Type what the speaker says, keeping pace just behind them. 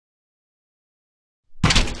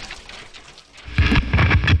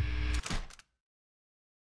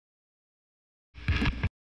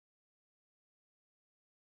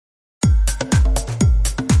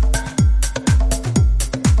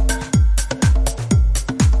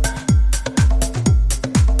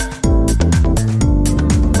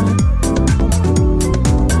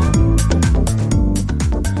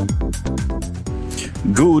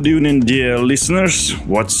good evening, dear listeners.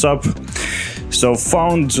 What's up? So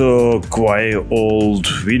found quite old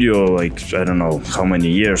video, like I don't know how many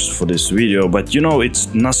years for this video, but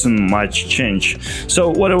it's nothing much change. So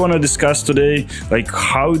what I want to discuss today, like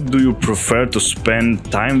how do you prefer to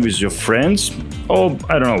spend time with your friends, or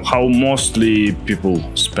I don't know how mostly people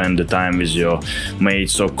spend the time with your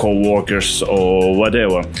mates or co-workers or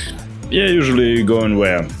whatever. Yeah, usually going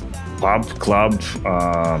where? Pub, club,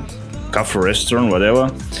 cafe, restaurant,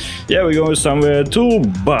 whatever. Yeah, we go somewhere too,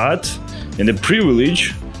 but in the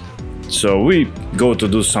privilege, so we go to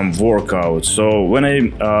do some workout. So when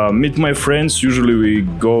I meet my friends, usually we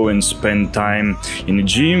go and spend time in the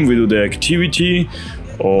gym, we do the activity,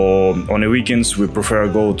 or on the weekends we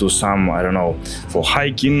prefer go to some, I don't know, for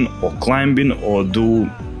hiking or climbing or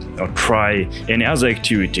try any other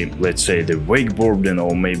activity, let's say the wakeboarding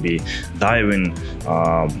or maybe diving,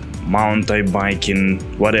 mountain biking,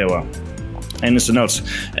 whatever, anything else.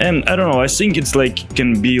 And I don't know, I think it's like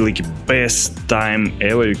can be like best time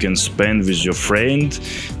ever you can spend with your friend.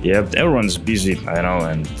 Yeah, everyone's busy, I know,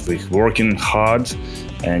 and we're working hard,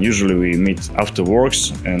 and usually we meet after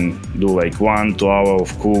works and do like 1-2 hours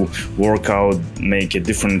of cool workout, make a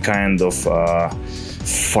different kind of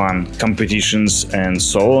fun competitions and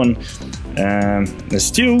so on.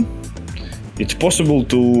 Still it's possible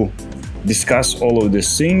to discuss all of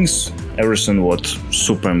these things, everything what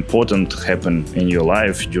super important happen in your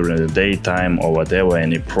life during the daytime or whatever,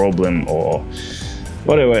 any problem or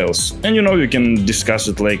whatever else. And you can discuss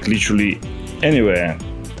it like literally anywhere,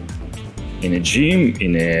 in a gym,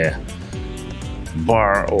 in a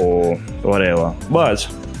bar or whatever. But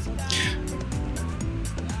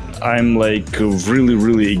I'm like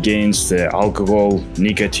really against alcohol,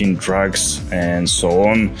 nicotine, drugs and so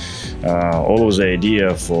on. All of the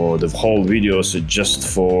idea for the whole videos is just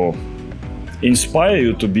for inspire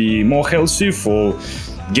you to be more healthy, for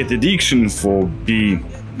get addiction, for be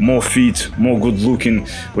more fit, more good looking,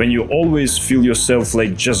 when you always feel yourself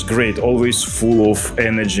like just great, always full of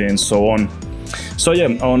energy and so on. So yeah,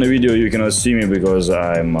 on the video you cannot see me because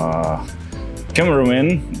I'm a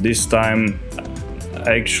cameraman. This time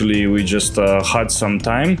actually we just had some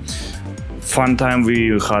time, fun time.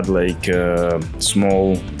 We had like a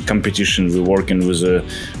small competition. We're working with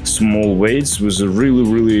small weights with a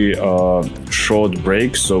really short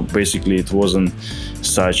break, so basically it wasn't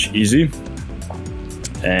such easy,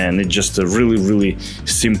 and it's just a really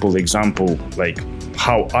simple example like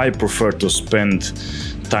how I prefer to spend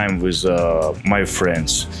time with my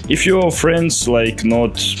friends. If your friends like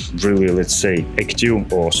not really, let's say,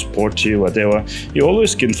 active or sporty, whatever, you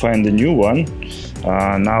always can find a new one.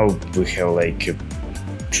 Now we have like a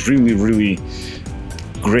really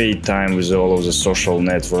great time with all of the social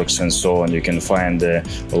networks and so on. You can find a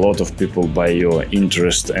lot of people by your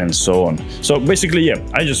interest and so on. So basically, yeah,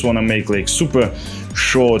 I just want to make like super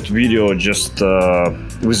short video just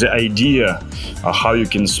with the idea how you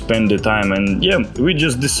can spend the time. And yeah, we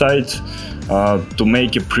just decide to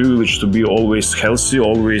make a privilege to be always healthy,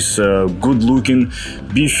 always good looking,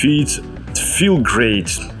 be fit, feel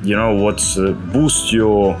great, what boost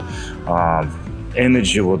your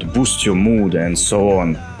energy, what boost your mood and so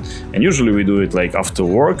on. And usually we do it like after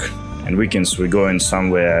work, and weekends we go in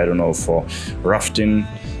somewhere, I don't know, for rafting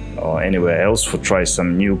or anywhere else, for try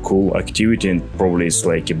some new cool activity, and probably it's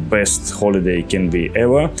like the best holiday can be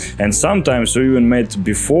ever. And sometimes we even met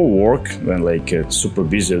before work when like super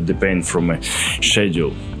busy, depend from a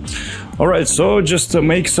schedule. All right, so just to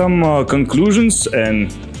make some conclusions,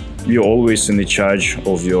 and you're always in the charge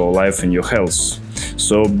of your life and your health.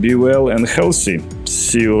 So be well and healthy.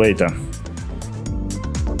 See you later.